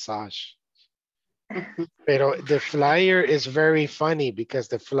for massage. Pero the flyer is very funny because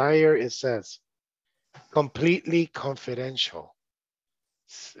the flyer, it says completely confidential.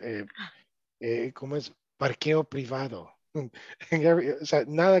 ¿Cómo es? Parqueo privado. O sea,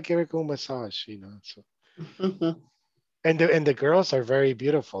 nada que ver con massage, you know. So. And the girls are very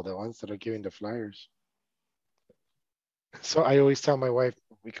beautiful, the ones that are giving the flyers. So I always tell my wife,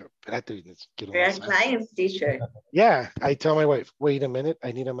 We're a client's teacher. Yeah, I tell my wife, wait a minute,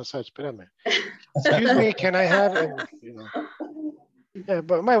 I need a massage. Espérame. Excuse me, can I have? And, you know. Yeah,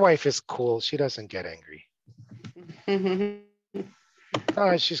 but my wife is cool. She doesn't get angry.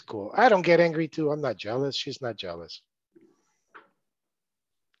 Oh, she's cool. I don't get angry too. I'm not jealous. She's not jealous.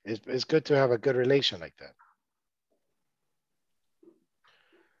 It's good to have a good relation like that.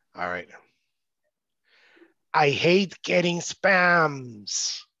 All right. I hate getting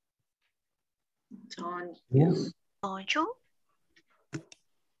spams. Don't you? Don't you?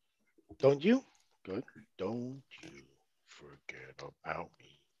 Don't you? Good. Don't you forget about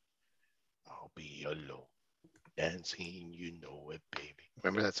me. I'll be alone. Dancing, you know it, baby.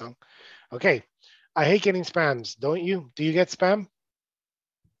 Remember that song? Okay. I hate getting spams. Don't you? Do you get spam?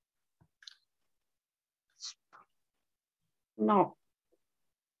 No.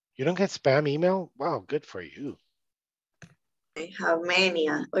 You don't get spam email? Wow, good for you. I have many,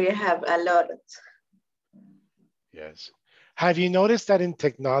 or you have a lot. Yes. Have you noticed that in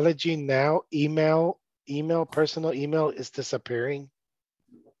technology now, personal email is disappearing?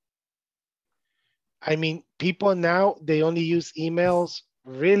 I mean, people now, they only use emails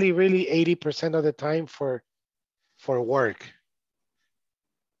really 80% of the time for work.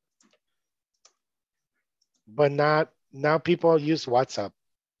 But now people use WhatsApp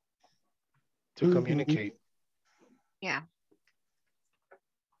to communicate. Yeah.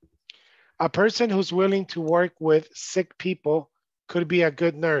 A person who's willing to work with sick people could be a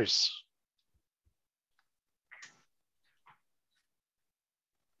good nurse.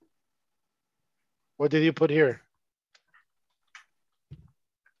 What did you put here?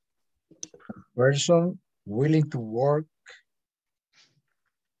 Person willing to work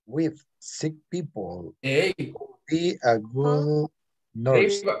with sick people. Hey. Be a good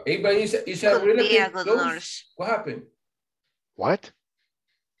nurse. Hey, but it's a relative close. What happened? What?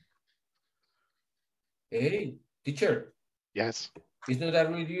 Hey, teacher. Yes. It's not a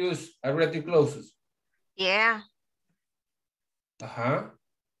reduce, a relative clauses. Yeah.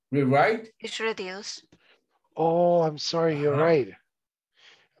 Rewrite? It's reduced. Oh, I'm sorry, you're right.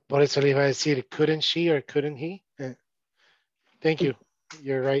 Por eso le iba a decir, couldn't she or couldn't he? Thank you.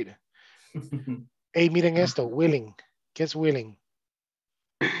 You're right. Hey, miren esto, willing. ¿Qué es willing?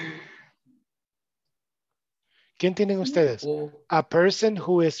 ¿Quién tienen ustedes? A person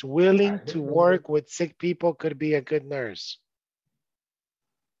who is willing to work with sick people could be a good nurse.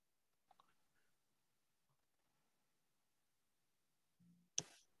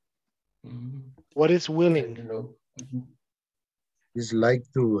 What is willing? It's like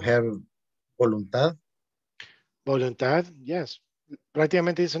to have voluntad. Voluntad, yes.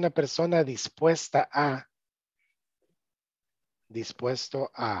 Prácticamente es una persona dispuesta a.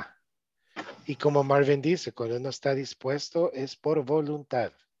 Dispuesto a. Y como Marvin dice, cuando uno está dispuesto es por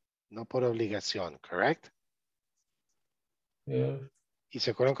voluntad, no por obligación, ¿correct? Yeah. ¿Y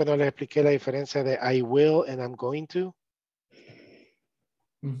se acuerdan cuando les expliqué la diferencia de I will and I'm going to?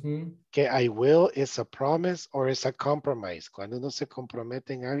 Que I will is a promise or is a compromise. Cuando uno se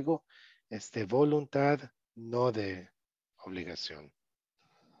compromete en algo, es de voluntad, no de obligación.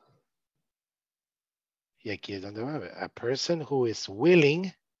 Y aquí es donde va a ver. A person who is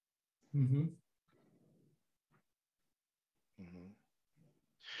willing.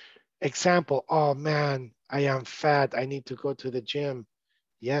 Example, oh man, I am fat. I need to go to the gym.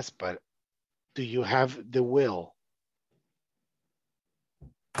 Yes, but do you have the will?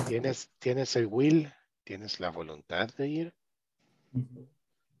 ¿Tienes el will? ¿Tienes la voluntad de ir?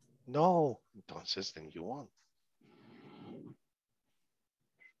 No, entonces then you won't.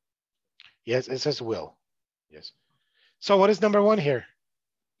 Yes, it says will. Yes. So what is number one here?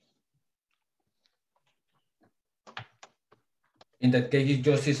 In that case, it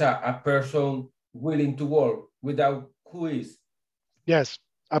just is a person willing to work without who is. Yes,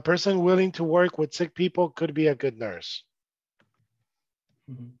 a person willing to work with sick people could be a good nurse.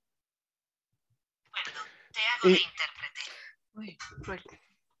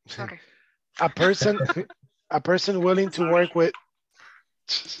 Sorry. A person willing to work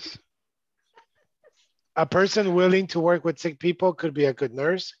with sick people could be a good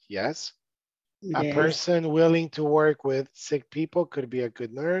nurse. Yes. A person willing to work with sick people could be a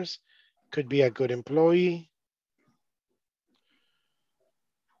good nurse, could be a good employee.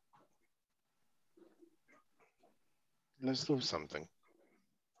 Let's do something.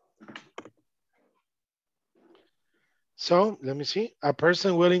 So let me see. A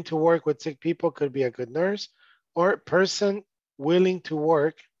person willing to work with sick people could be a good nurse, or person willing to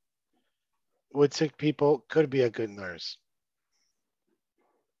work with sick people could be a good nurse.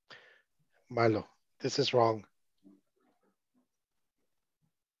 Malo, this is wrong.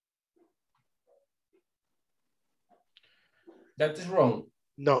 That is wrong.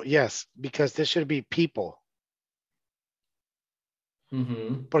 No, yes, because this should be people.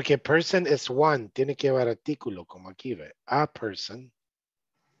 Porque person is one, tiene que llevar artículo, como aquí ve. A person.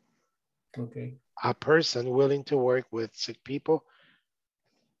 Okay. A person willing to work with sick people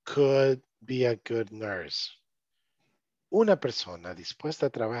could be a good nurse. Una persona dispuesta a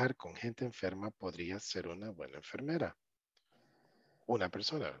trabajar con gente enferma podría ser una buena enfermera. Una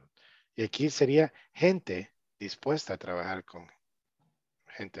persona. Y aquí sería gente dispuesta a trabajar con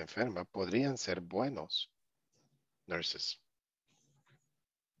gente enferma podrían ser buenos nurses.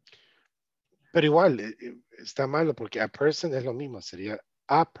 Pero igual, está malo porque a person es lo mismo, sería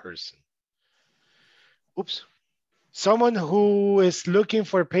a person. Oops. Someone who is looking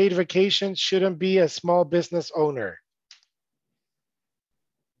for paid vacation shouldn't be a small business owner.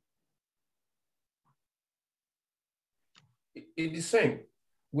 It is same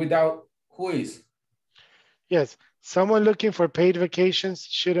without who is. Yes, someone looking for paid vacations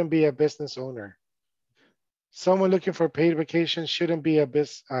shouldn't be a business owner. Someone looking for paid vacations shouldn't be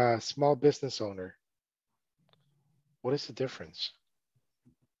a small business owner. What is the difference?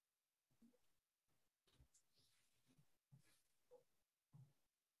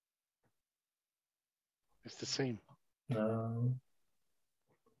 It's the same.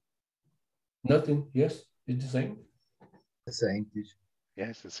 Nothing. Yes, it's the same. The same. Yeah,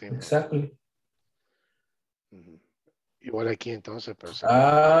 it's the same. Exactly. Igual aquí entonces, person.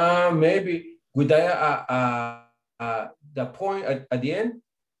 Maybe without the point at the end,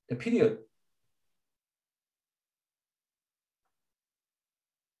 the period.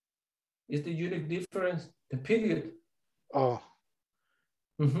 Is the unique difference the period? Oh.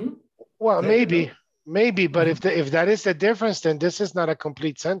 Well, maybe, but if that is the difference, then this is not a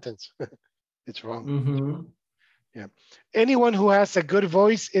complete sentence. It's wrong. Yeah. Anyone who has a good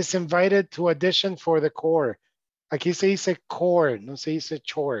voice is invited to audition for the core. Aquí se dice core, no se dice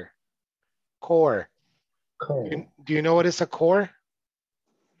chore. Core. Do you know what is a core?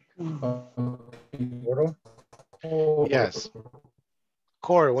 Yes.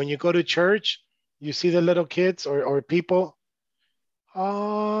 Core. When you go to church, you see the little kids or people.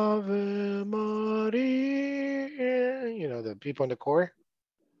 Ave Maria. You know, the people in the core.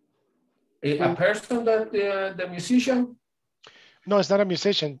 A person that the musician? No, it's not a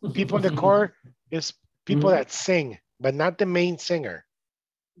musician. People in the core is people that sing, but not the main singer.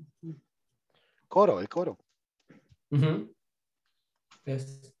 Coro, el coro.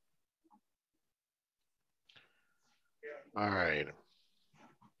 Yes. All right.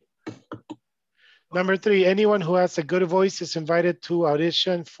 Number 3, anyone who has a good voice is invited to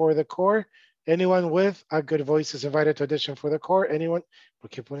audition for the core. Anyone with a good voice is invited to audition for the core. Anyone, ¿por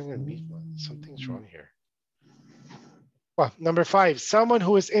qué ponen el mismo? Something's wrong here. Well, number 5, someone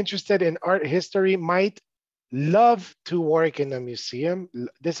who is interested in art history might love to work in a museum.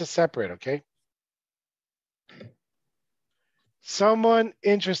 This is separate, okay? Someone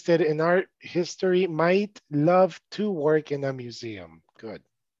interested in art history might love to work in a museum. Good.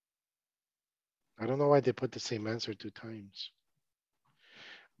 I don't know why they put the same answer 2 times.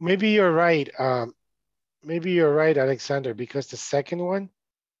 Maybe you're right. Maybe you're right, Alexander, because the second one,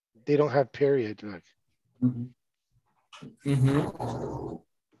 they don't have period. Look.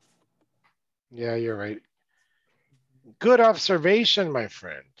 Yeah, you're right. Good observation, my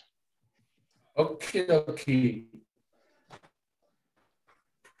friend. Okay, okay.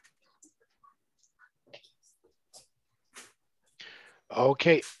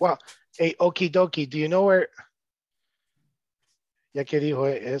 Okay, well, hey, okie dokie, do you know where, ya que dijo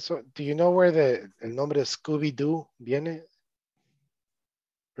eso, do you know where el nombre de Scooby-Doo viene?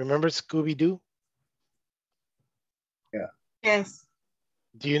 Remember Scooby-Doo? Yeah. Yes.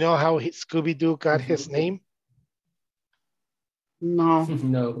 Do you know how Scooby-Doo got his name? No.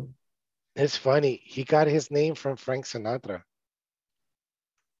 No. It's funny. He got his name from Frank Sinatra.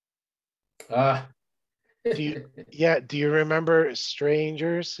 Ah. Do you remember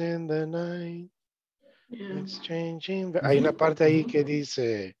Strangers in the Night? Yeah. Exchanging. Hay una parte ahí que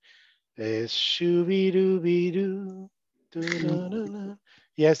dice Shooby-Dooby-Doo.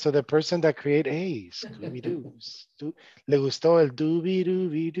 Yeah, so the person that created, hey, Scooby-Doo. Le gustó el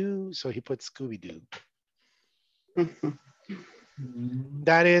Dooby-Dooby-Doo, so he put Scooby-Doo.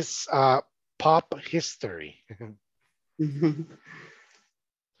 That is pop history.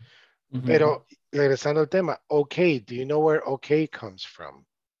 Pero regresando al tema, okay, do you know where okay comes from?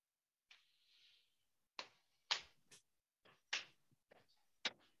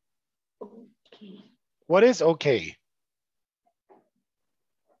 Okay. What is okay?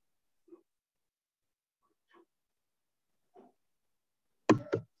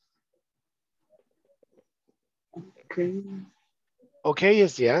 Okay. Okay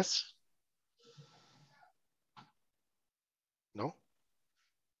is yes. No?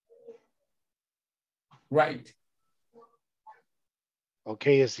 Right.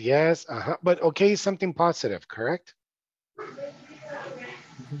 Okay is yes. But okay is something positive, correct?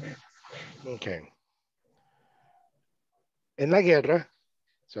 Okay. En la guerra,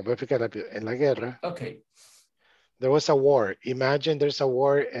 se voy a explicar rápido. En la guerra, okay, there was a war. Imagine there's a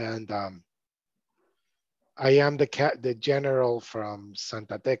war and I am the general from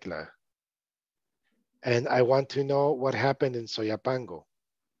Santa Tecla. And I want to know what happened in Soyapango.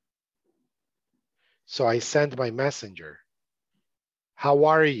 So I send my messenger. How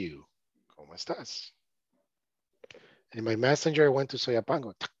are you? ¿Cómo estás? And my messenger went to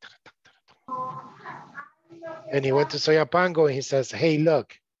Soyapango. And he went to Soyapango and he says, hey,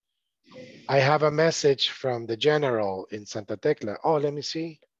 look, I have a message from the general in Santa Tecla. Oh, let me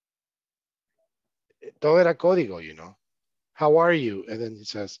see. Todo era código, you know. How are you? And then he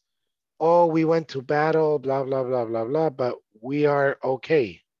says, oh, we went to battle, blah, blah, blah, blah, blah, but we are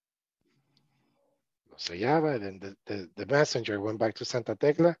okay. So yeah, then the messenger went back to Santa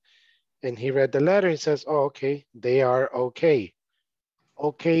Tecla and he read the letter. He says, oh, okay, they are okay.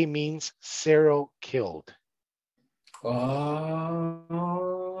 Okay means 0 killed.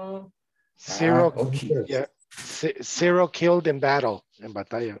 Zero, okay. yeah, 0 killed in battle, en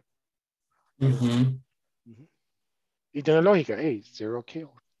batalla. Y tiene lógica, hey, 0 killed.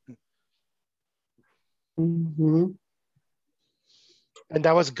 And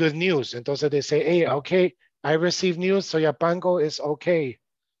that was good news. Entonces they say, hey, okay, I received news, Soyapango is okay.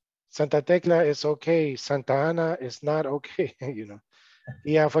 Santa Tecla is okay. Santa Ana is not okay, you know.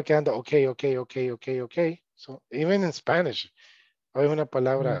 Y ya fue quedando okay, okay, okay, okay, okay. So even in Spanish, hay una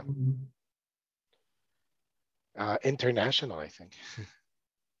palabra international, I think.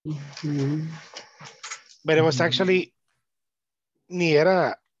 But it was actually, ni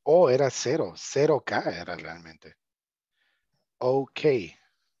era O, era 0. 0K era realmente. Okay.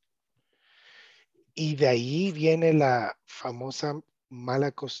 Y de ahí viene la famosa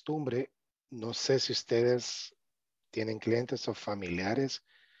mala costumbre. No sé si ustedes tienen clientes o familiares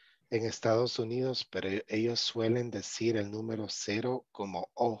en Estados Unidos, pero ellos suelen decir el número 0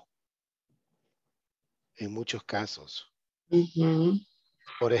 como O. En muchos casos.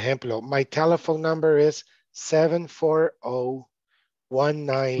 Por ejemplo, my telephone number is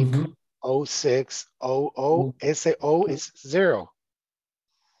 740-190600. Ese O is 0.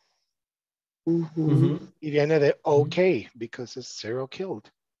 Y viene de okay, because it's 0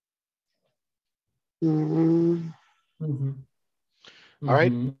 killed. All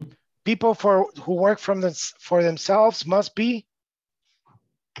right. People who work for themselves must be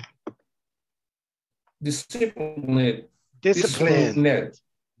disciplined. Disciplined. Yeah,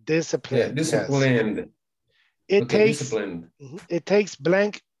 disciplined. Yes. It takes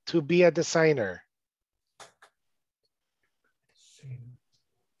blank to be a designer.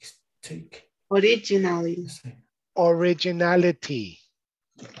 Take. Originally. Originality.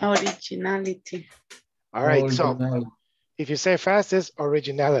 Originality. All right, so if you say fast, it's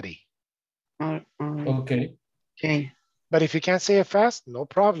originality. Okay. Okay. But if you can't say it fast, no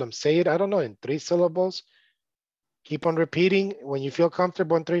problem. Say it, I don't know, in 3 syllables. Keep on repeating. When you feel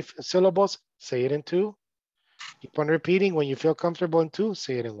comfortable in 3 syllables, say it in 2. Keep on repeating. When you feel comfortable in 2,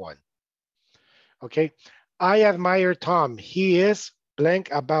 say it in 1. Okay. I admire Tom. He is blank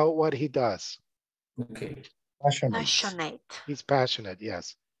about what he does. Okay. Passionate. He's passionate,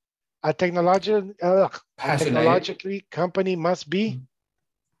 yes. A technologically company must be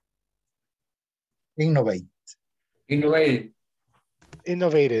Innovative.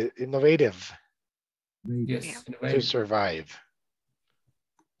 innovative Yes. to survive.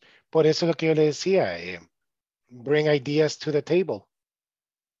 Por eso es lo que yo le decía, bring ideas to the table.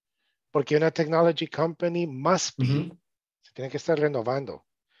 Porque una technology company must be, se tiene que estar renovando.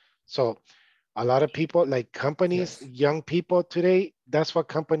 So a lot of people, like companies, young people today, that's what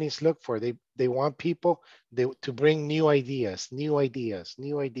companies look for. They want people to bring new ideas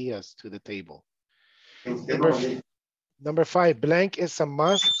to the table. Number 5, blank is a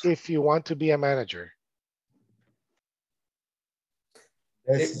must if you want to be a manager.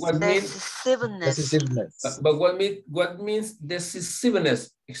 Decisiveness. But what means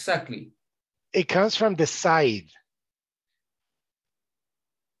decisiveness exactly? It comes from decide.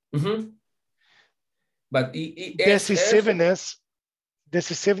 But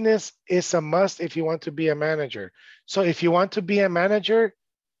decisiveness is a must if you want to be a manager. So if you want to be a manager,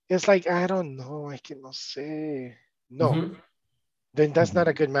 it's like, I don't know, I cannot say. No, then that's not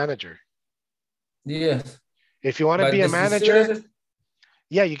a good manager. Yes. If you want to be a manager,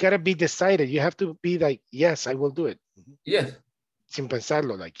 yeah, you got to be decided. You have to be like, yes, I will do it. Yes. Sin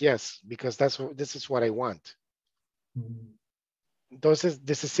pensarlo, like, yes, because this is what I want. Entonces,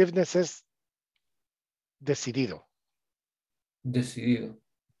 decisiveness es decidido. Decidido.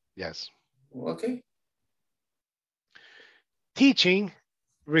 Yes. Okay. Teaching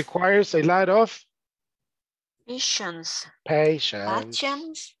requires a lot of Patience.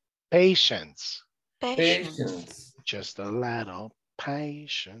 Just a lot of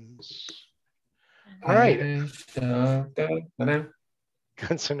patience. All right.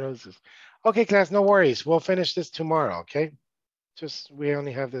 Guns N' Roses. Okay, class, no worries. We'll finish this tomorrow, okay? We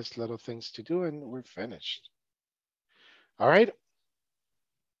only have this little things to do and we're finished. All right.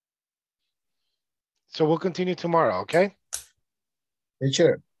 So we'll continue tomorrow, okay?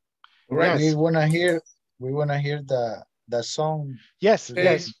 Teacher, right. We wanna hear the song. Yes, today.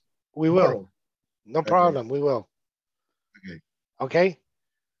 yes, we will. No problem, we will. Okay.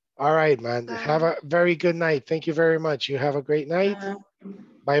 All right, man. Have a very good night. Thank you very much. You have a great night.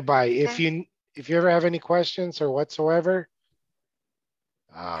 Bye-bye. If you ever have any questions or whatsoever,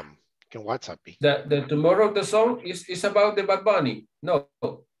 you can WhatsApp me. The tomorrow of the song is about the Bad Bunny. No.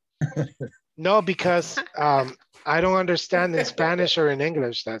 No, because I don't understand in Spanish or in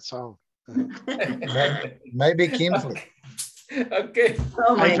English that song. Maybe King Flip. Okay.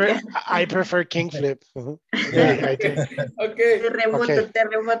 Oh my God. I prefer King Flip. Yeah. I do. Okay.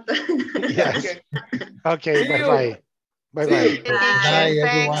 Terremoto. Yes. Okay, bye-bye. Bye-bye. Bye,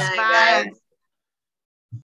 everyone. Bye.